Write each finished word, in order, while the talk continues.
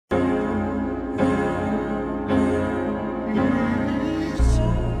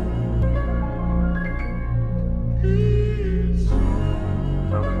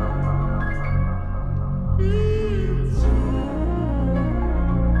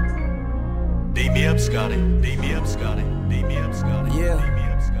Beat me up, Scotty. Beat me up, Scotty. Beat me up, Scotty. Yeah. Beat me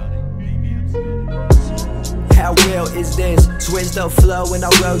up, Scotty. Beat me up, Scotty. How real is this? Switched up flow when I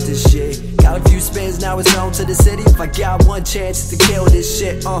wrote this shit. Got a few spins, now it's on to the city. If I got one chance to kill this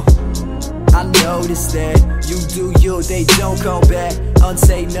shit, I noticed that you do you, they don't come back.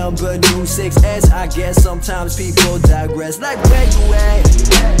 Unsay number, new 6S. I guess sometimes people digress. Like where you at?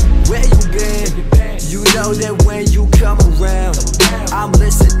 Where you been? You know that when you come around, I'm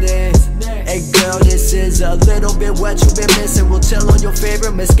listening. Hey girl, this is a little bit what you've been missing. We'll chill on your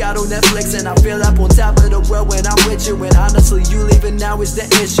favorite Moscato Netflix, and I feel up on top of the world when I'm with you. And honestly, you leaving now is the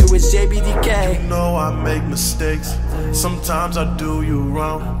issue. It's JBDK. You know I make mistakes. Sometimes I do you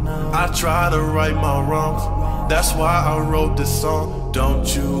wrong. I try to right my wrongs. That's why I wrote this song.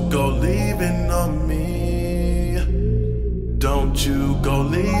 Don't you go leaving on me. Don't you go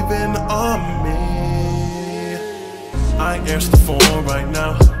leaving on me. I ain't answer the phone right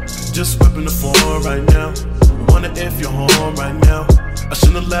now. Just whipping the phone right now. Wonder if you're home right now. I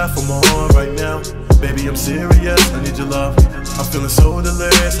shouldn't have left for more right now. Baby, I'm serious, I need your love. I'm feeling so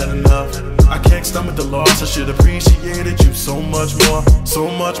delirious, had enough. I can't stomach the loss, I should appreciated you so much more. So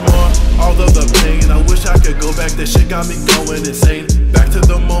much more, all of the pain. I wish I could go back, that shit got me going insane. Back to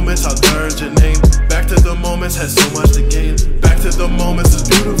the moments I learned your name. Back to the moments, had so much to gain. Back to the moments, it's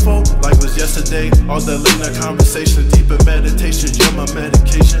beautiful, like it was yesterday. All the late night conversation, deeper meditation. You're my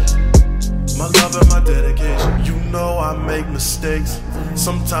medication, my love and my dedication. You know I make mistakes.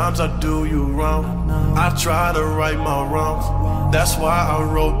 Sometimes I do you wrong. I try to right my wrongs. That's why I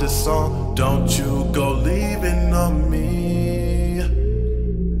wrote this song. Don't you go leaving on me.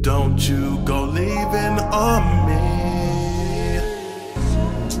 Don't you go leaving on me.